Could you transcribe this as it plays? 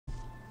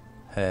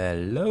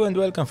Hello and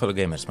welcome, fellow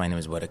gamers. My name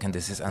is Warek and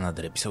this is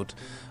another episode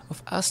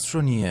of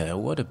Astroneer.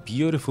 What a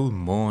beautiful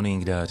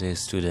morning that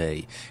is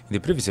today. In the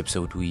previous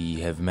episode we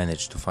have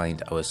managed to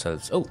find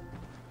ourselves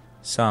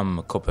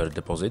some copper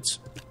deposits,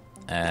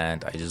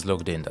 and I just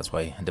logged in, that's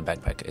why the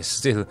backpack is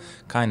still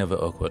kind of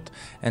awkward.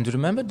 And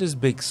remember this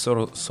big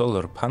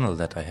solar panel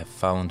that I have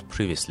found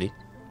previously,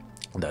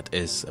 that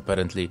is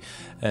apparently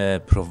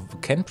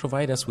can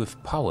provide us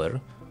with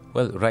power.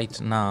 Well, right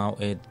now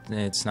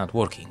it's not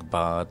working,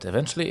 but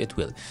eventually it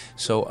will.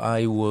 So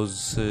I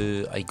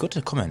got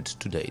a comment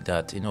today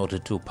that in order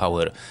to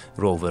power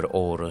rover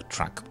or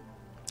truck,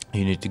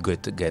 you need to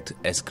get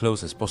as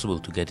close as possible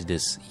to get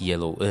this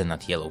blue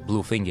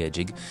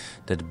thingy-jig,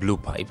 that blue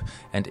pipe.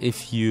 And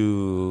if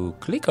you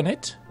click on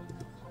it,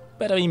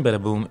 bada bing,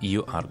 bada boom,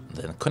 you are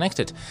then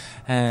connected.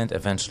 And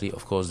eventually,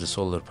 of course, the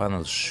solar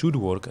panel should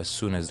work as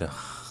soon as the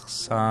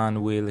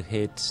sun will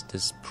hit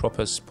this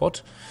proper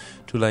spot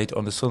to light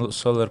on the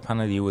solar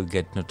panel. You will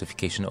get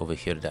notification over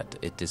here that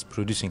it is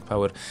producing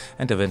power,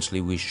 and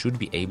eventually we should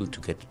be able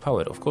to get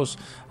power. Of course,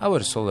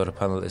 our solar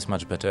panel is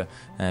much better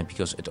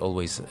because it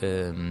always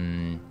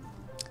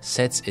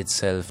sets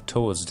itself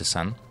towards the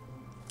sun,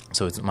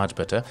 so it's much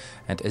better.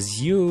 And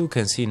as you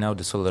can see now,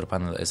 the solar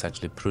panel is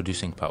actually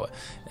producing power.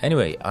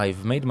 Anyway,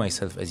 I've made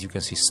myself, as you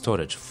can see,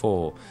 storage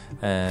for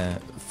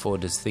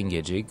this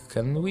thingy-jig.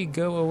 Can we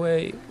go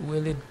away?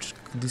 Will it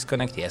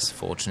disconnect? Yes,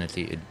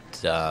 fortunately it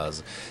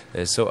does.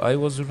 So I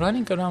was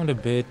running around a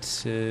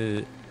bit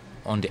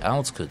on the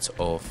outskirts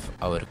of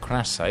our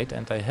crash site,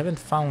 and I haven't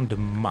found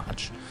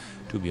much,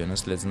 to be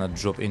honest. Let's not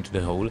drop into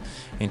the hole,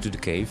 into the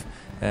cave.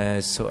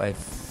 So I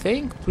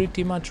think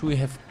pretty much we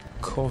have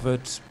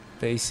covered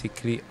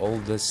basically all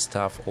the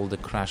stuff, all the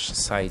crash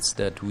sites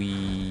that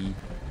we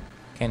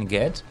can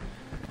get.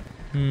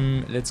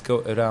 Let's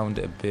go around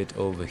a bit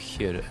over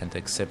here, and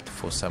except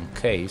for some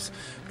caves,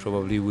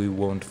 probably we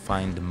won't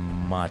find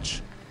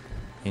much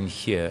in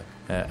here,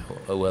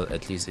 well,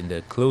 at least in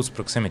the close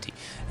proximity.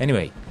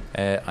 Anyway,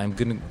 I'm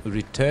gonna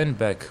return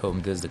back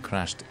home. There's the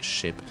crashed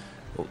ship.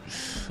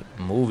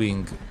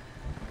 Moving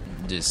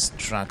this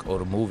truck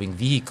or moving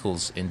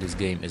vehicles in this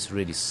game is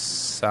really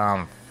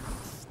sometimes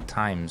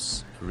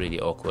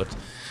really awkward,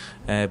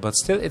 but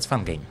still it's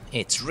fun game.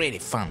 It's really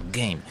fun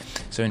game.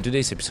 So in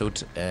today's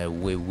episode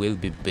we will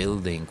be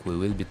building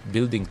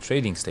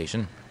trading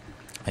station.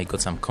 I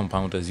got some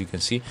compound, as you can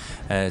see,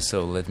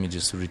 so let me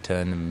just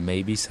return.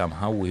 Maybe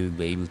somehow we will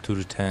be able to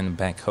return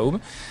back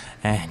home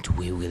and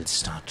we will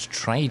start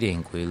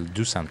trading. We'll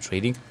do some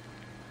trading.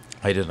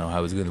 I don't know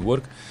how it's gonna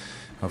work.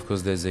 Of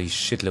course, there's a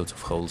shitload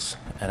of holes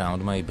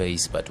around my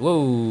base, but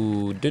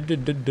whoa, don't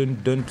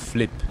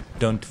flip,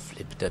 don't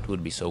flip. That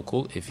would be so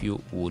cool if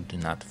you would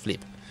not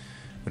flip.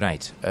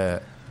 Right,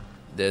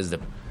 there's the...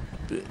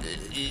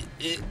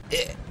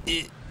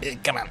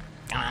 Come on,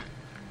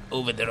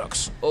 over the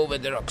rocks,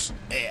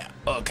 yeah,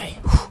 okay.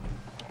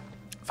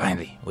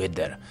 Finally, we're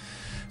there.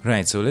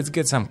 Right, so let's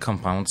get some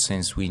compounds,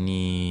 since we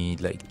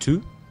need like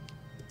two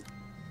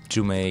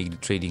to make the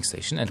trading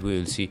station, and we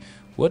will see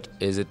what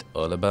is it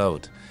all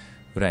about.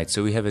 Right,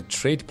 so we have a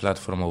trade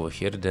platform over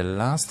here. The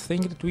last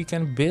thing that we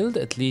can build,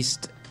 at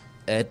least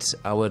at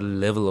our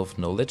level of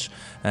knowledge,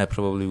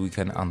 probably we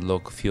can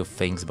unlock a few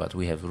things, but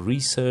we have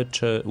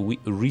research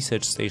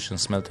station,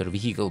 smelter,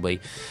 vehicle bay,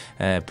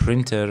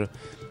 printer,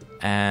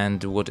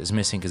 and what is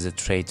missing is a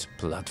trade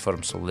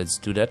platform, so let's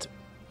do that.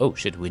 Oh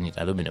shit, we need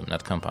aluminum,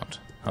 not compound.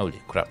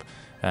 Holy crap.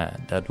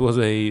 That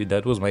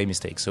was my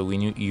mistake. So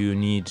you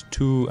need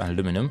 2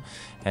 aluminum,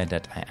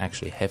 that I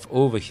actually have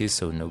over here,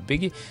 so no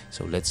biggie.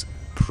 So let's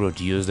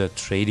produce the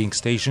trading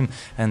station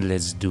and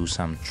let's do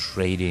some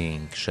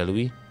trading, shall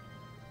we?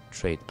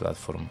 Trade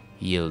platform,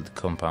 yield,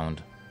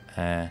 compound.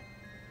 So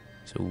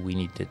we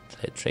need the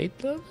trade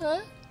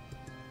platform.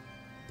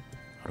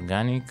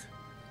 Organic,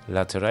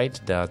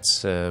 laterite,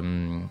 that's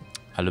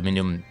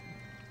aluminum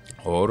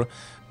ore.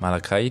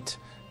 Malachite,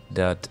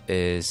 that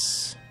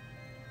is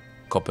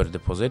copper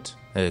deposit,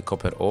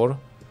 copper ore.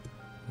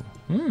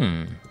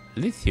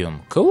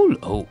 Lithium, coal.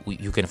 Oh,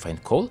 you can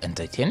find coal and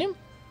titanium.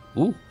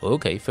 Ooh,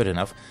 okay, fair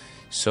enough.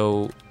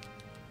 So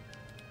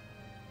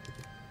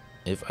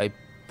if I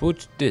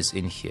put this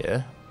in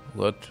here,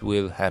 what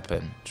will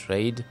happen?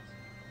 Trade.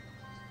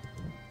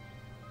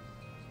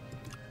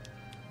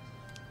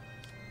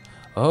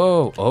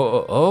 Oh,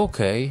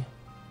 okay.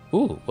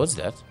 Ooh, what's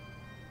that?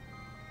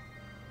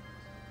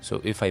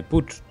 So if I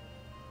put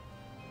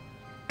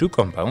 2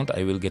 compound,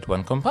 I will get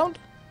 1 compound?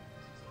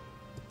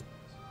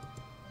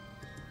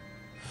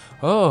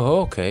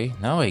 Oh, okay,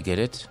 now I get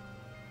it.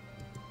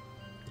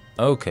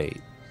 Okay,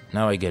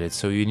 now I get it.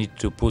 So you need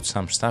to put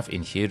some stuff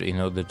in here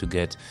in order to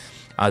get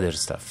other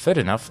stuff. Fair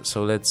enough.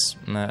 So let's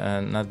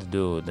not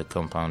do the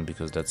compound,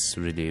 because that's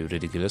really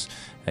ridiculous.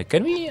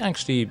 Can we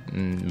actually,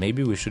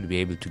 maybe we should be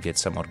able to get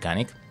some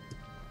organic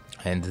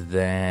and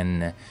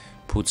then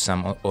put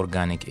some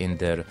organic in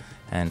there,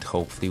 and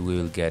hopefully we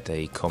will get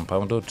a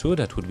compound or 2.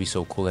 That would be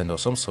so cool and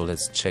awesome. So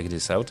let's check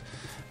this out.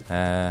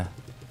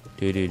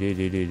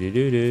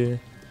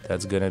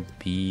 That's gonna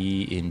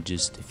be in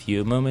just a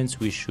few moments.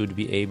 We should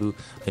be able...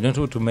 I don't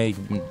want to make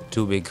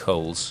too big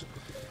holes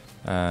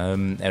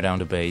around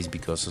the base,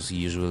 because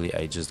usually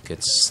I just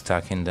get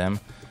stuck in them.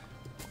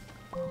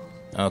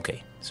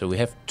 Okay, so we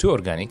have 2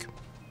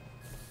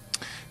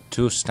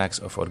 stacks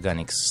of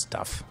organic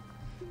stuff.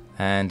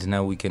 And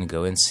now we can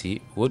go and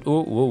see what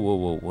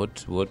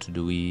what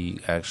do we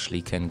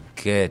actually can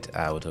get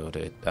out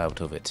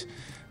of it.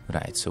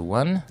 Right, so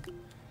 1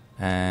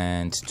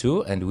 and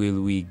 2, and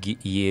will we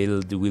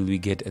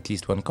get at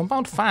least 1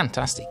 compound?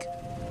 Fantastic.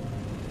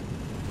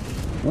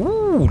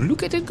 Ooh,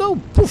 look at it go.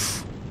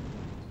 Poof.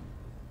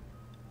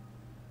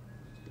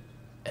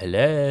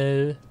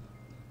 Hello?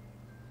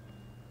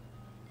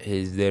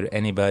 Is there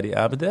anybody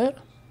up there?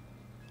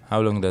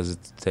 How long does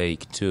it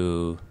take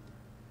to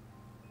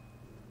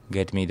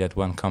get me that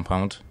 1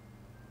 compound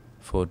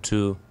for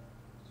 2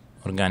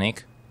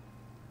 organic?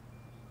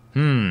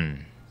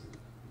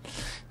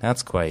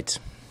 That's quite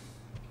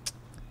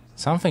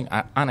something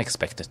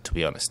unexpected, to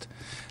be honest.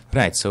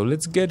 Right, so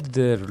let's get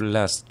the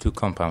last 2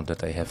 compound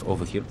that I have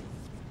over here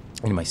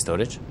in my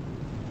storage.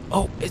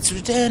 Oh, it's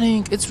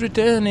returning,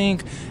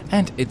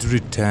 and it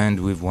returned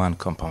with 1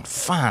 compound.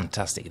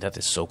 Fantastic, that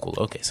is so cool.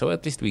 Okay, so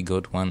at least we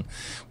got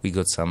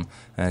some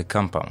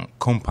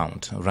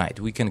compound. Right,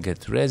 we can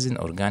get resin,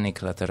 organic,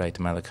 laterite,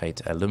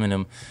 malachite,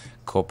 aluminum,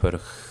 copper,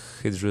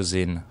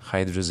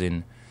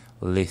 hydrogen,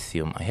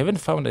 lithium. I haven't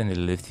found any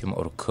lithium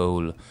or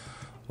coal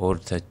or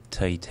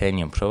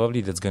titanium. Probably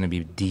that's going to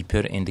be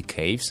deeper in the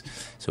caves,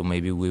 so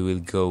maybe we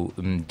will go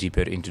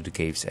deeper into the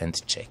caves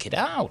and check it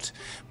out.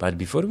 But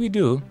before we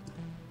do,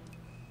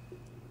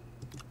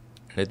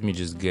 let me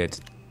just get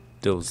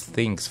those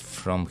things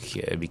from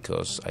here,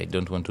 because I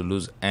don't want to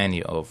lose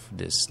any of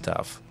this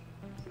stuff.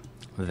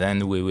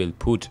 Then we will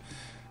put...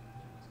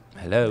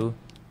 Hello?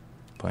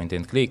 Point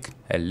and click.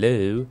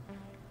 Hello?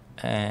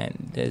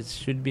 And there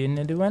should be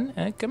another one.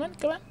 Come on.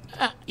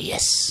 Ah,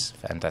 yes!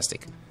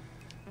 Fantastic.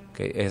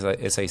 Okay,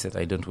 as I said,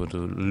 I don't want to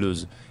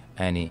lose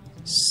any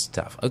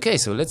stuff. Okay,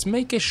 so let's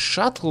make a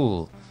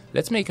shuttle.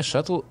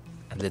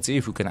 And let's see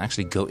if we can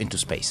actually go into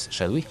space,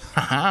 shall we?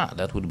 Haha,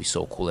 that would be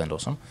so cool and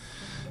awesome.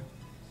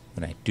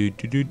 Right.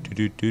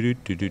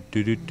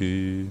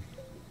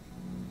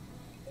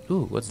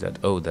 Ooh, what's that?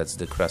 Oh, that's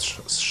the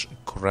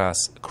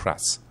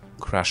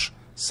crash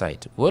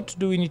site. What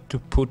do we need to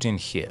put in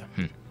here?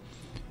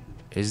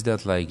 Is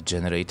that like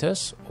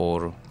generators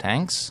or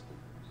tanks?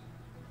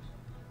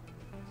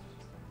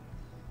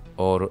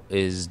 Or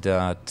is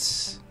that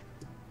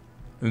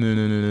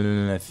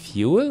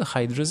fuel?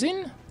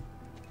 Hydrogen?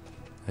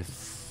 I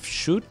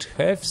should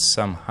have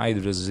some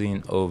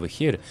hydrogen over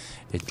here.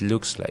 It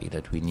looks like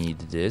that we need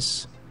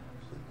this.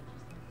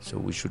 So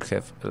we should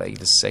have like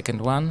the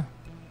second one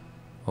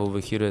over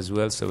here as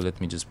well. So let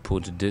me just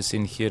put this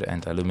in here,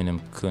 and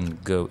aluminum can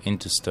go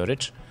into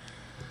storage.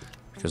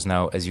 Because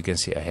now, as you can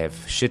see, I have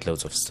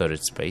shitloads of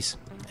storage space.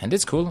 And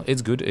it's cool,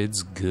 it's good.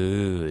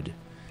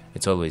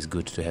 It's always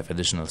good to have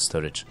additional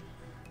storage.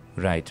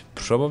 Right,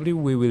 probably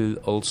we will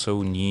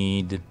also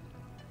need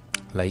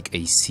like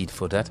a seed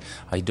for that.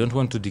 I don't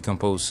want to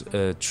decompose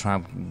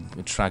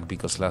track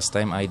because last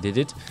time I did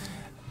it.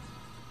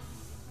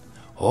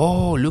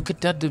 Oh, look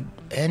at that, the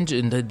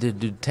engine,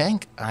 the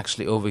tank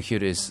actually over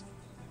here is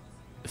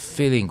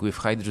filling with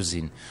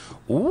hydrogen.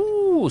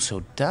 Ooh,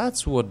 so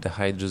that's what the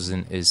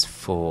hydrogen is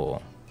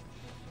for.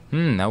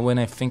 Now when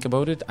I think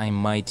about it, I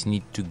might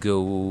need to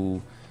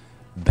go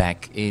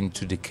back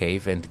into the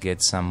cave and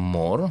get some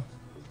more.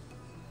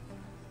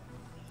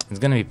 It's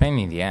gonna be a pain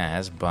in the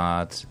ass,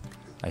 but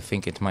I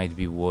think it might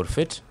be worth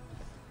it.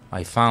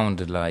 I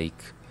found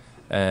like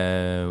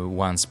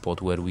one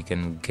spot where we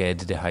can get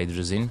the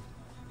hydrogen,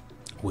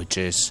 which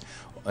is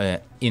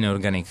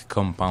inorganic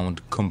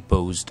compound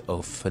composed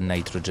of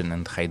nitrogen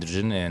and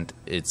hydrogen, and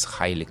it's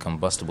highly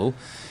combustible.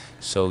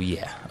 So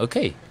yeah,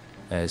 okay.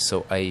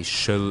 So I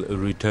shall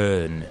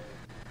return.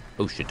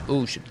 Oh shit,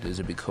 there's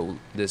a big hole.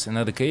 There's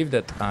another cave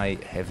that I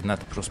have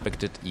not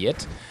prospected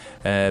yet,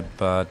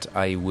 but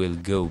I will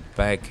go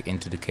back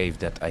into the cave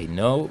that I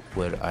know,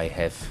 where I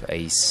have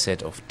a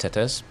set of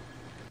tethers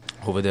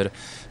over there.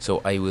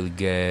 So I will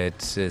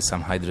get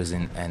some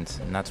hydrogen and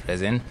not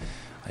resin.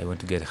 I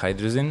want to get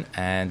hydrogen,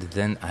 and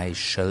then I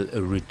shall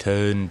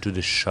return to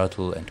the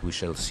shuttle and we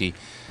shall see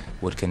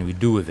what can we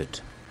do with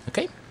it.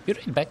 Okay, be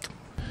right back.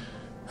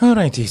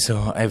 Alrighty,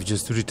 so I've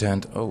just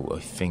returned. Oh, I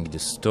think the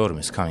storm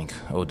is coming.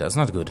 Oh, that's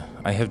not good.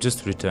 I have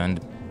just returned,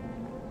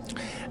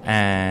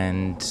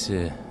 and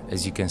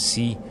as you can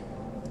see,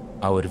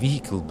 our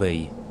vehicle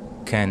bay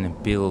can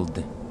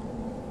build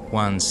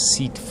one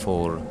seat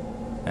for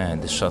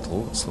the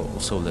shuttle.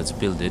 So let's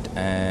build it,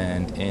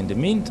 and in the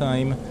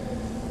meantime,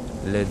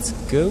 let's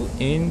go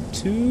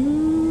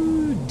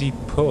into the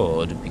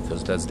pod,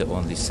 because that's the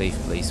only safe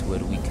place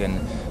where we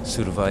can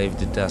survive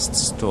the dust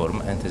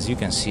storm. And as you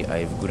can see,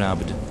 I've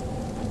grabbed...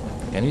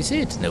 Can we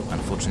see it? No,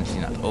 unfortunately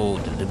not. Oh,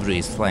 the debris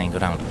is flying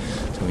around,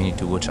 so we need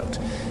to watch out.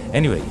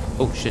 Anyway,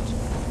 oh shit.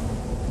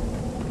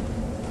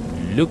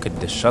 Look at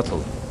the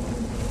shuttle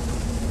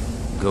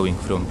going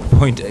from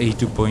point A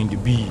to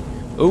point B.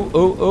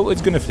 Oh,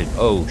 it's gonna flip.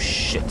 Oh,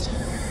 shit.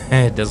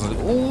 It doesn't...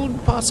 Oh,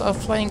 parts are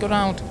flying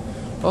around.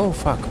 Oh,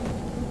 fuck.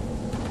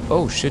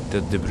 Oh, shit,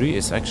 the debris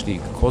is actually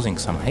causing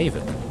some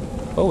havoc.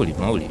 Holy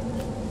moly.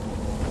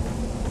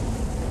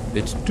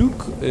 It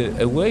took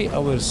away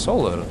our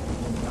solar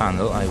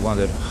panel. I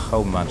wonder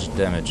how much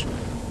damage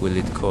will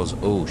it cause.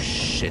 Oh,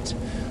 shit.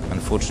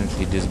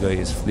 Unfortunately, this guy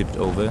is flipped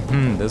over.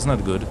 That's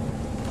not good.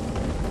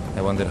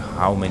 I wonder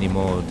how many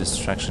more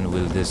destruction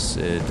will this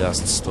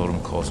dust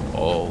storm cause.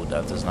 Oh,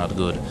 that is not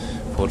good.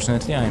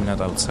 Fortunately, I'm not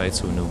outside,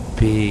 so no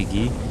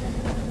biggie.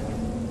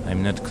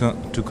 I'm not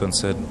too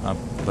concerned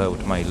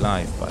about my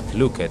life, but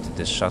look at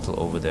the shuttle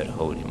over there.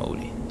 Holy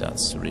moly,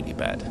 that's really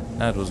bad.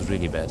 That was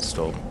really bad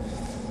storm,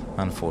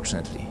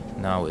 unfortunately.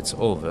 Now it's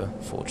over,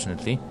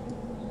 fortunately.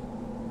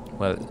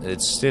 Well,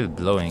 it's still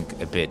blowing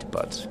a bit,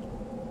 but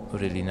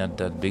really not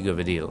that big of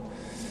a deal.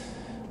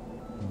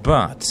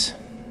 But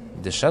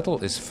the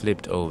shuttle is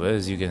flipped over,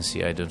 as you can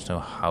see. I don't know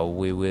how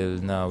we will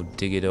now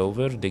dig it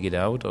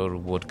out, or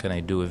what can I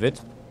do with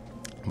it.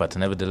 But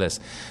nevertheless,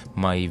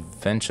 my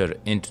venture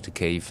into the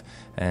cave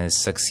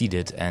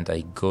succeeded, and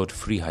I got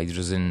free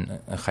hydrogen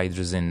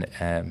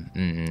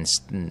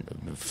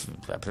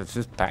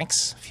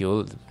packs,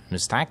 fuel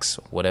stacks,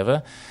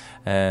 whatever,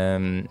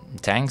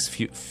 tanks,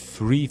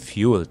 free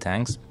fuel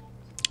tanks.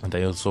 And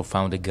I also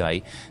found that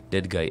guy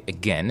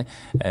again,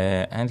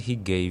 and he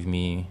gave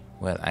me,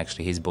 well,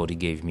 actually his body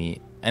gave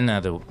me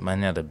another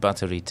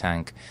battery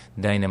tank,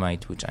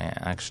 dynamite, which I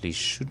actually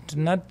should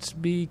not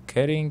be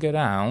carrying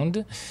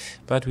around,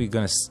 but we're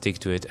gonna stick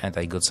to it. And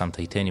I got some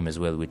titanium as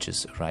well, which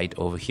is right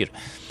over here.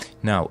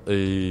 Now,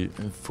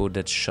 for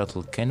that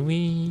shuttle, can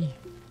we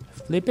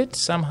flip it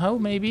somehow,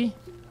 maybe?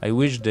 I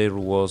wish there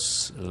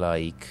was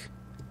like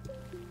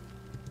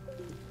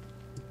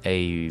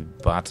a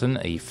button,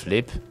 a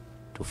flip,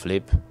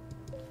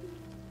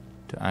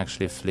 to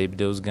actually flip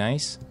those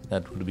guys.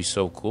 That would be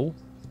so cool.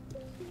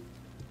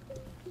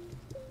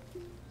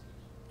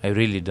 I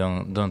really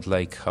don't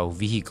like how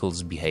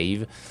vehicles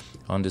behave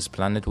on this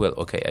planet. Well,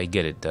 okay, I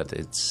get it that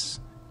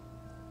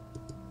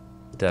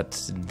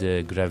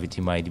the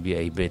gravity might be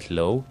a bit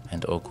low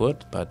and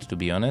awkward, but to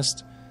be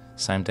honest,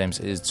 sometimes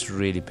it's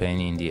really pain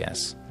in the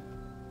ass.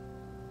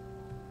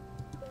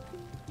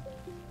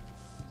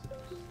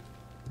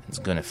 It's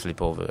gonna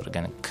flip over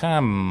again.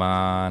 Come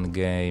on,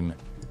 game.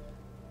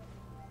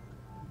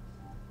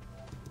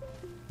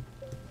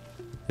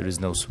 There is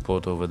no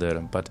support over there,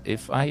 but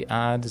if I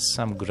add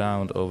some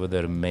ground over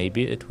there,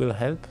 maybe it will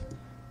help.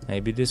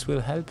 Maybe this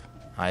will help.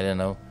 I don't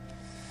know.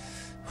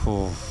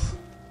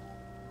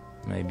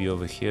 Maybe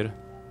over here.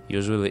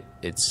 Usually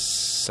it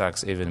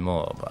sucks even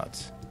more,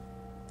 but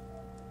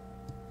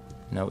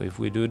now if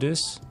we do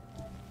this.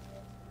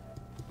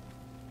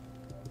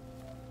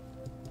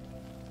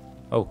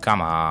 Oh,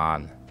 come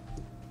on.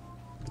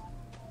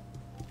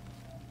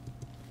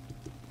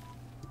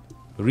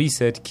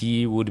 Reset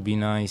key would be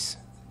nice.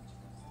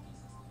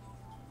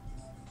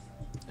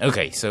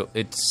 Okay, so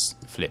it's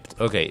flipped.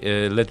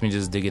 Okay, let me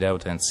just dig it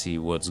out and see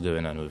what's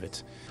going on with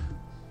it.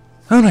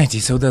 Alrighty,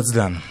 so that's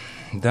done.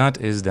 That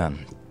is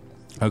done.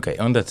 Okay,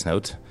 on that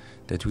note,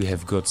 that we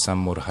have got some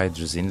more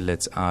hydrogen,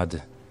 let's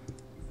add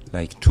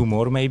like 2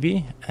 more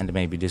maybe, and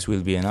maybe this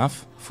will be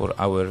enough for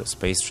our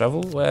space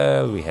travel.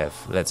 Well,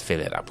 let's fill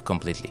it up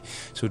completely.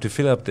 So to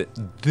fill up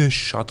the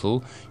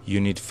shuttle,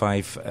 you need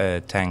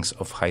 5 tanks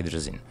of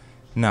hydrogen.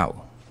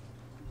 Now,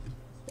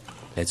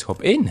 let's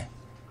hop in.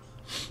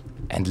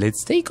 And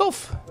let's take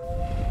off.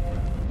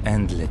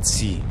 And let's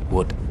see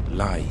what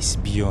lies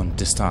beyond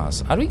the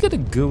stars. Are we gonna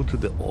go to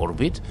the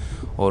orbit,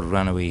 or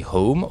run away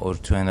home, or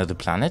to another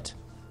planet?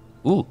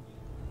 Ooh,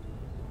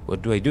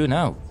 what do I do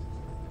now?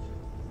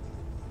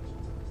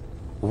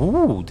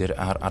 Ooh, there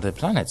are other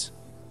planets.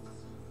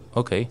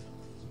 Okay,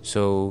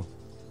 so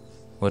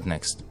what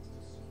next?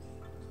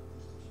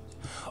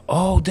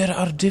 Oh, there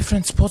are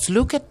different spots.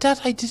 Look at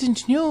that, I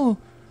didn't know.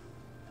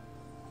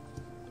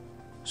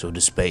 So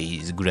the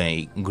space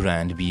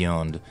grand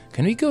beyond.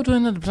 Can we go to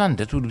another planet?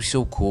 That would be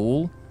so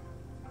cool.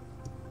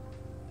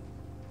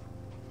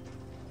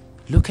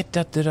 Look at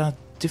that, there are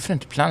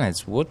different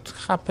planets. What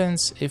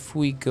happens if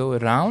we go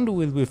around?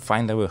 Will we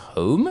find our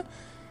home?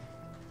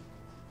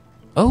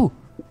 Oh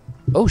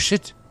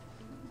shit.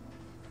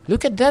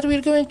 Look at that,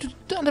 we're going to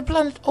another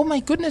planet. Oh my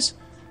goodness.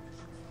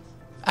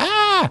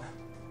 Ah!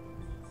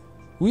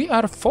 We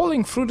are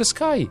falling through the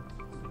sky.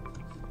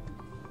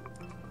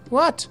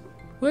 What?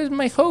 Where's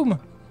my home?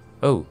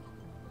 Oh,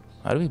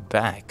 are we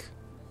back?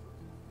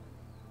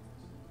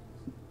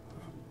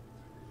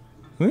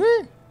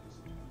 Huh?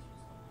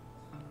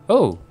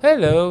 Oh,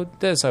 hello,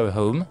 there's our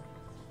home.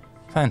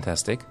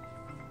 Fantastic.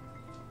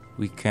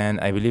 We can,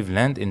 I believe,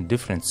 land in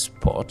different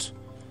spots.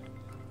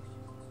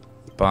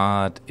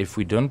 But if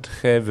we don't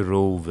have a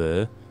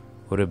rover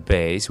or a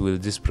base, will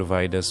this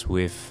provide us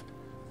with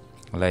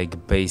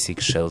like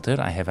basic shelter?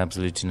 I have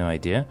absolutely no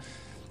idea.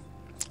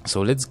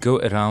 So let's go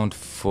around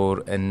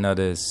for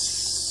another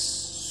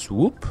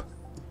swoop.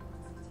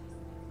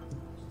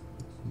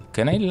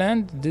 Can I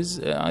land this?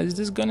 Is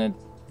this gonna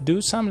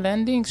do some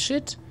landing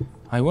shit?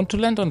 I want to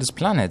land on this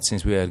planet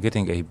since we are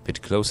getting a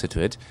bit closer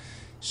to it.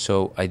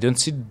 So I don't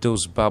see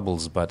those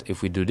bubbles, but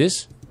if we do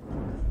this...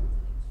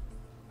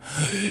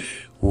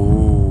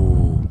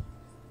 Ooh.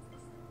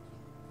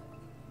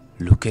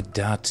 Look at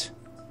that.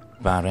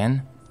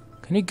 Baron,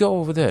 can you go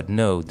over there?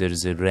 No,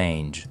 there's a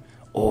range.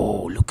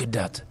 Oh, look at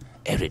that.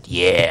 Arid,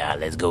 yeah,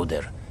 let's go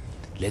there.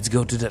 Let's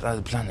go to that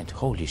other planet.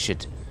 Holy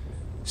shit.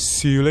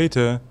 See you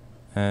later,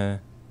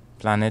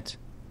 planet.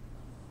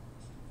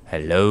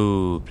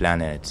 Hello,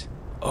 planet.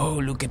 Oh,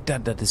 look at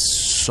that. That is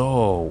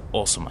so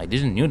awesome. I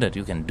didn't know that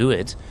you can do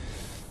it.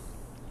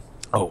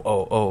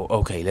 Oh,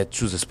 okay, let's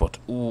choose a spot.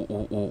 Ooh,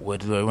 where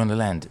do I want to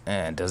land?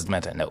 Doesn't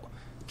matter, no.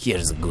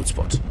 Here's a good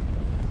spot.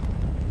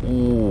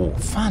 Ooh,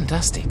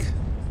 fantastic.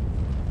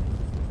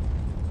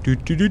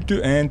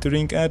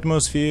 Entering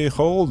atmosphere.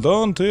 Hold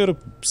on to your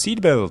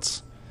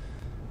seatbelts.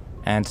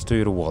 And to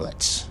your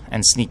wallets.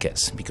 And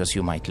sneakers, because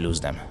you might lose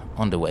them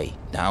on the way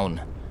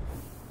down.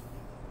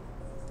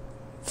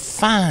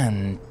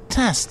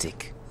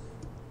 Fantastic.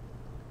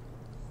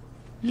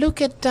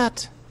 Look at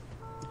that.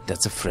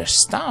 That's a fresh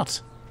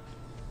start.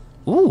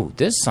 Ooh,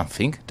 there's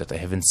something that I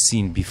haven't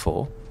seen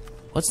before.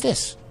 What's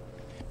this?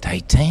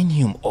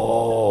 Titanium.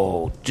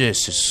 Oh,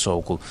 this is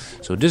so cool.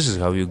 So this is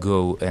how you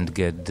go and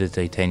get the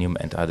titanium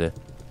and other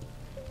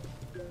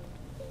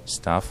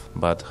stuff.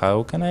 But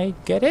how can I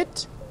get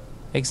it?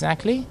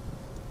 Exactly?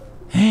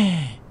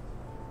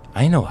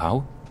 I know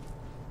how.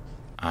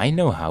 I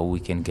know how we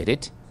can get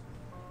it.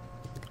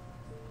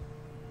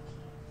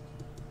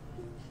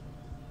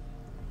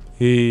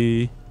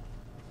 Hey.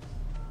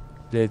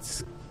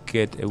 Let's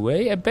get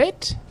away a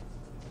bit.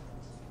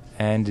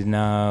 And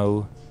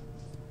now...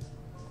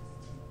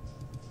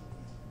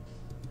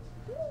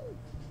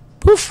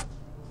 Poof!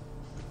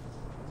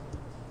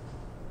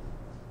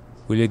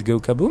 Will it go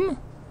kaboom?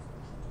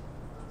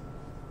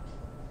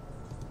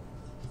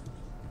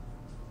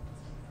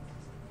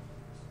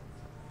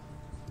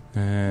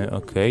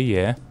 Okay,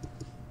 yeah.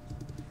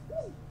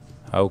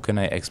 How can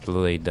I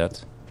exploit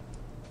that?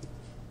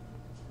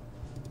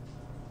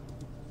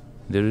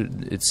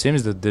 It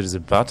seems that there's a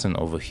button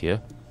over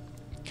here.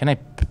 Can I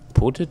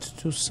put it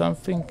to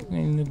something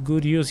in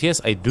good use?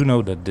 Yes, I do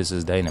know that this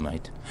is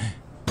dynamite.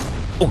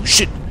 Oh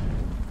shit!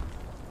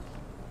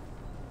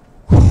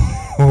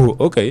 Oh,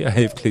 okay,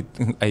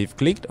 I have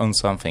clicked on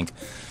something.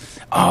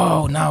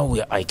 Oh, now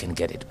I can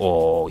get it.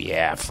 Oh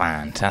yeah,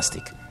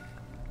 fantastic.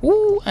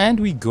 Ooh, and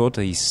we got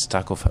a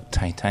stack of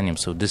titanium.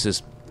 So this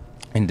is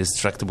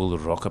indestructible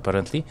rock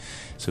apparently.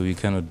 So you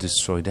cannot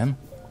destroy them.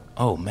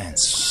 Oh man,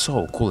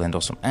 so cool and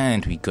awesome.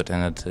 And we got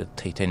another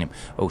titanium.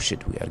 Oh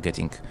shit, we are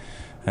getting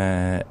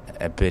a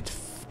bit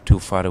too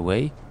far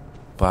away.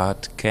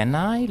 But can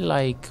I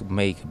like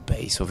make a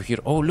base over here?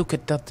 Oh, look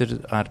at that, there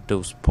are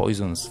those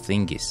poisons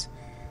thingies.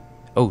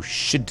 Oh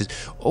shit,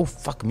 oh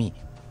fuck me.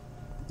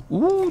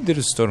 Ooh, there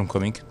is a storm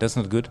coming, that's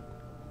not good.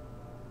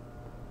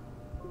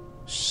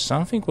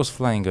 Something was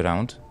flying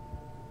around.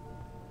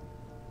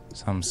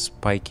 Some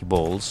spiky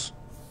balls.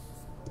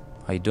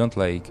 I don't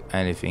like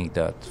anything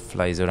that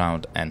flies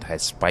around and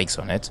has spikes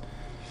on it.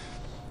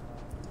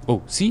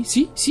 Oh, see?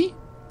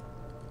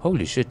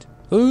 Holy shit.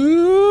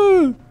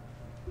 Oh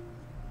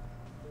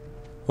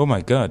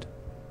my god.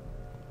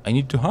 I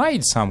need to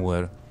hide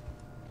somewhere.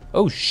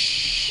 Oh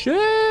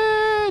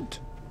shit.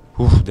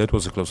 Oof, that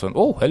was a close one.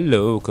 Oh,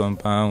 hello,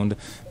 compound.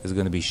 There's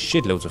gonna be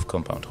shitloads of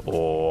compound.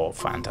 Oh,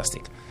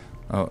 fantastic.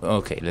 Oh,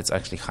 okay, let's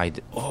actually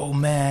hide. Oh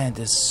man,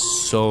 there's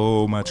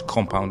so much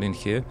compound in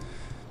here.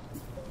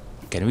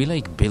 Can we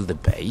like build a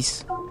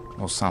base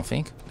or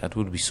something? That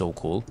would be so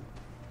cool.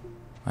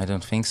 I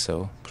don't think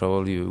so.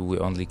 Probably we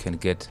only can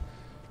get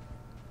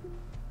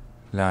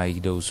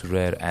like those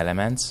rare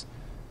elements.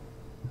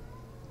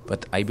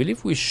 But I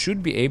believe we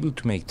should be able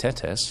to make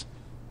tetas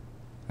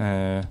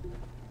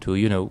to,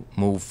 you know,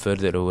 move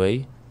further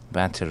away.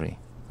 Battery.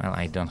 Well,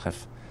 I don't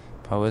have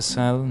power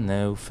cell,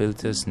 no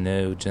filters,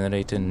 no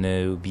generator,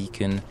 no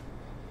beacon,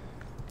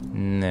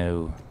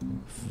 no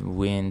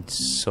wind,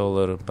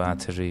 solar,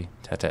 battery,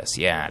 tetas.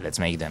 Yeah, let's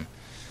make them.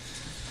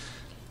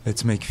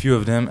 Let's make few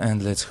of them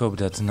and let's hope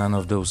that none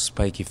of those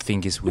spiky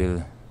thingies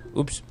will...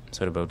 Oops,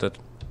 sorry about that.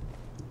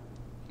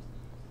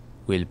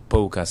 Will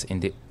poke us in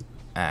the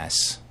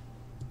ass.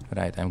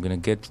 Right, I'm gonna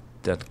get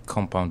that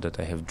compound that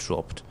I have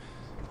dropped.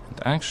 And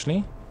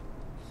actually...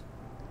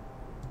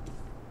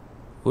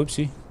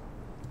 Whoopsie.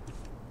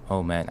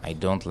 Oh man, I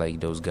don't like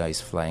those guys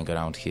flying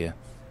around here.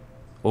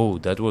 Oh,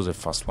 that was a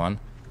fast one.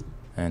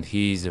 And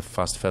he's a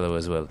fast fellow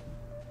as well.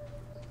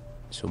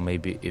 So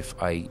maybe if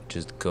I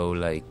just go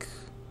like...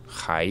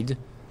 hide...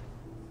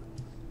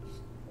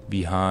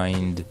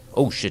 behind...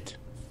 Oh shit!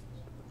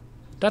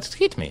 That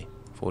hit me.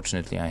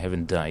 Fortunately, I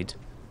haven't died.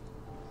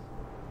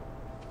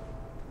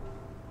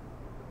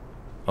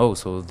 Oh,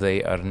 so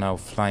they are now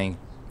flying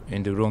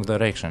in the wrong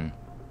direction.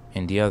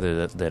 In the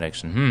other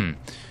direction.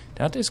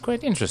 That is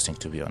quite interesting,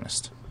 to be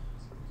honest.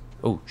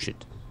 Oh,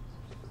 shit.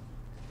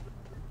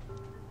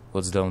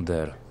 What's down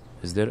there?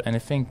 Is there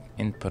anything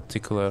in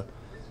particular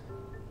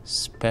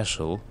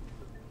special?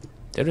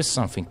 There is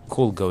something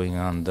cool going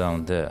on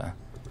down there.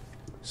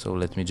 So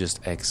let me just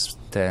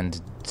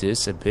extend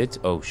this a bit.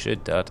 Oh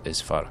shit, that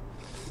is far.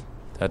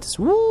 That is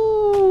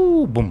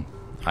woo boom.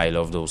 I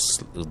love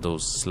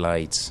those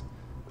slides.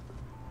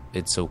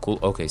 It's so cool.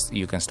 Okay,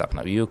 you can stop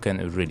now. You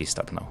can really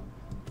stop now.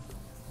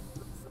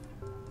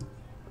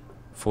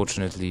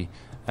 Fortunately,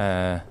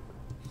 the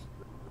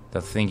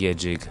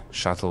thingy-jig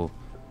shuttle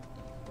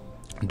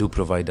do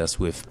provide us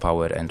with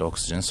power and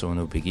oxygen, so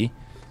no biggie.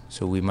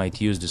 So we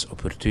might use this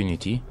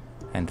opportunity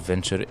and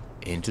venture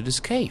into this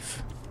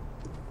cave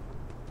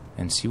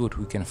and see what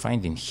we can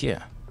find in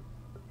here.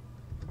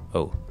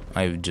 Oh,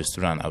 I've just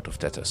run out of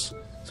tetras.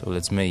 So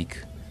let's make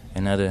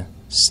another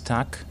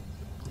stack,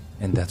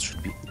 and that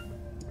should be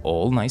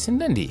all nice and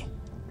dandy.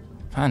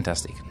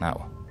 Fantastic.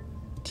 Now,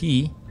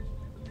 T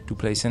to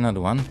place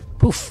another one.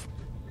 Poof!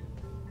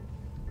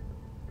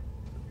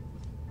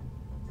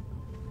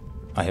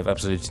 I have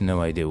absolutely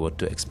no idea what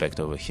to expect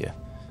over here.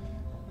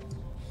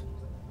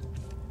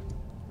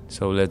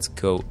 So let's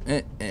go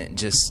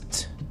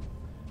just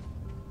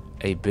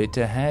a bit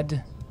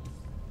ahead.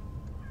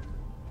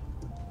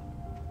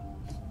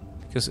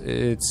 Because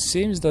it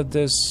seems that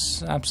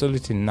there's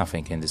absolutely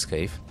nothing in this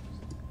cave.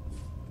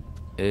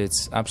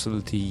 It's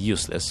absolutely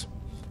useless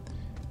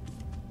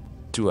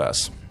to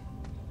us.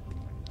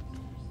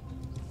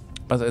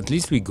 But at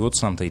least we got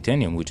some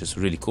titanium, which is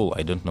really cool.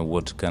 I don't know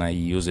what can I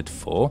use it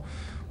for.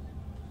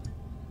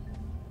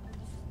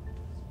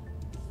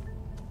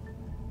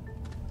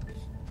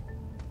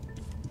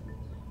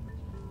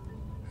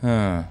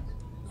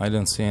 I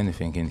don't see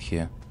anything in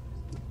here.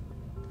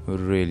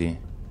 Really.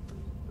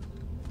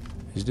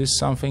 Is this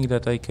something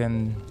that I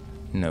can...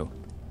 no.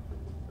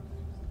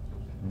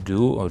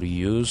 do or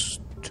use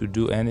to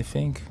do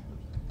anything?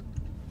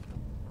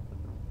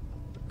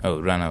 Oh,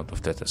 ran out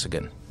of tetras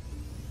again.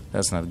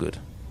 That's not good.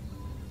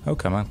 Oh,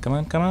 come on, come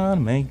on, come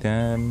on, make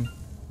them.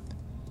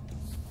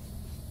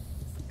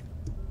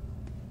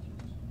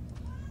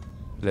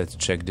 Let's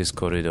check this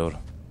corridor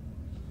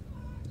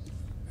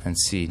and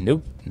see.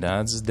 Nope,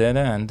 that's dead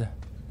end.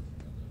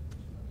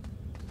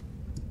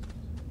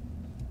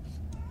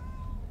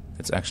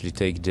 Let's actually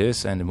take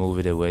this and move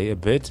it away a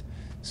bit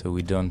so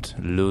we don't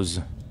lose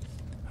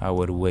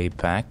our way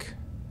back.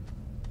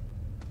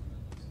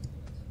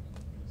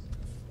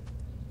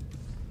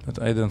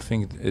 But I don't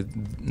think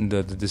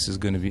that this is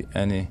going to be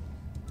any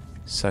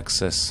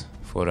success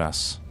for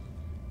us.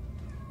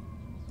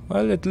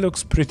 Well, it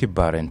looks pretty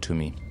barren to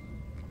me.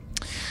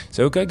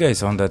 So okay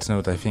guys, on that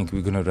note, I think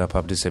we're gonna wrap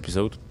up this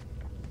episode.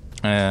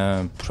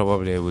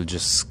 Probably I will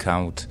just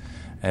scout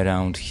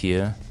around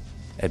here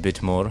a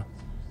bit more.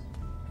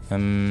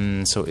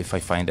 So if I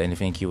find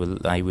anything,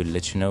 I will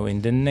let you know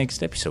in the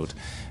next episode.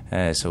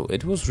 So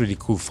it was really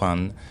cool,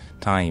 fun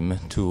time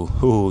to,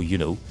 you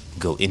know,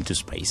 go into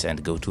space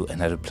and go to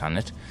another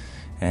planet.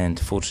 And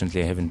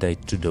fortunately I haven't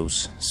died to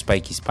those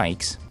spiky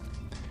spikes.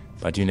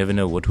 But you never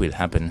know what will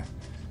happen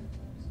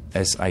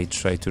as I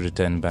try to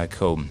return back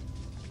home.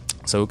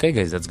 So okay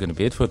guys, that's gonna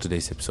be it for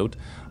today's episode.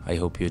 I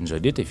hope you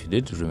enjoyed it. If you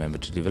did, remember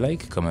to leave a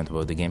like, comment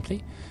about the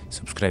gameplay,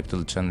 subscribe to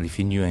the channel if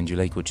you're new and you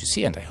like what you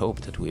see, and I hope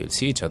that we will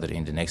see each other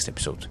in the next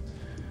episode.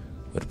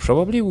 But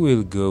probably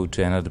we'll go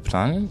to another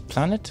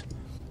planet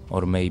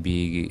or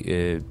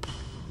maybe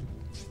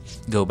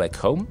go back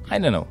home. I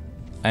don't know.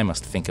 I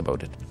must think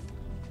about it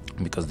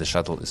because the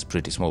shuttle is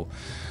pretty small.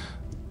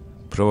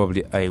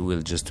 Probably I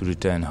will just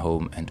return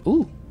home and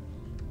ooh,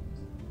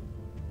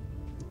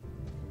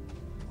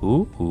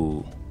 oh,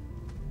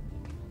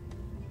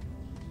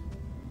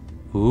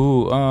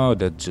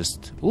 that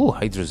just... ooh,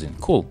 hydrogen,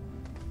 cool.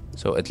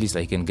 So at least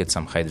I can get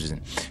some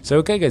hydrogen. So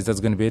okay guys,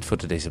 that's gonna be it for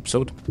today's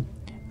episode.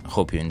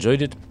 Hope you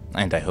enjoyed it,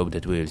 and I hope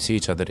that we will see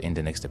each other in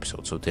the next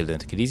episode. So till then,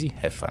 take it easy,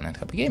 have fun and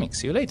happy gaming.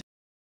 See you later.